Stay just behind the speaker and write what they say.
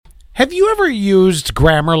Have you ever used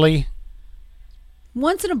Grammarly?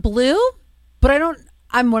 Once in a blue, but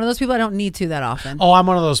I'm one of those people I don't need to that often. Oh, I'm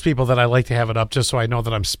one of those people that I like to have it up just so I know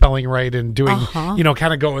that I'm spelling right and doing,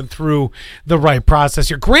 kind of going through the right process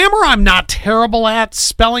here. Grammar, I'm not terrible at.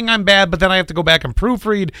 Spelling, I'm bad, but then I have to go back and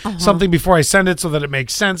proofread something before I send it so that it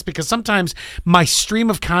makes sense, because sometimes my stream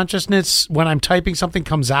of consciousness when I'm typing something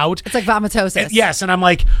comes out. It's like vomitosis. Yes, and I'm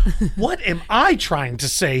like, what am I trying to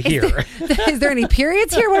say here? Is there any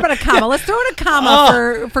periods here? What about a comma? Let's throw in a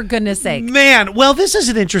comma for goodness sake. Man, well, this is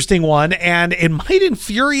an interesting one, and it might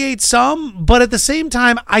infuriate some, but at the same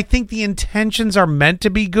time, I think the intentions are meant to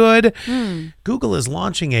be good. Google is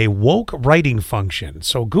launching a woke writing function.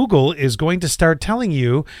 So Google is going to start telling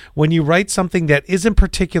you when you write something that isn't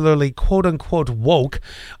particularly quote-unquote woke.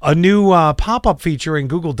 A new pop-up feature in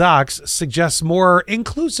Google Docs suggests more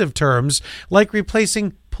inclusive terms, like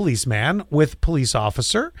replacing policeman with police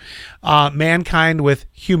officer, mankind with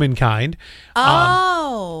humankind.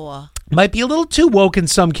 Might be a little too woke in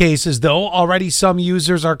some cases, though. Already some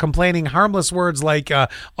users are complaining harmless words like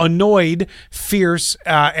annoyed, fierce,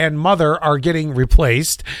 and mother are getting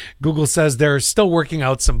replaced. Google says they're still working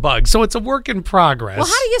out some bugs. So it's a work in progress. Well,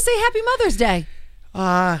 how do you say Happy Mother's Day?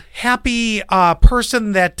 Happy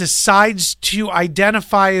person that decides to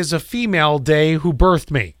identify as a female day who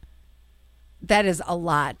birthed me. That is a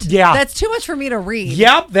lot. Yeah. That's too much for me to read.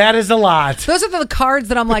 Yep, that is a lot. Those are the cards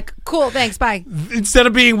that I'm like, cool, thanks, bye. Instead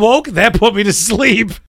of being woke, that put me to sleep.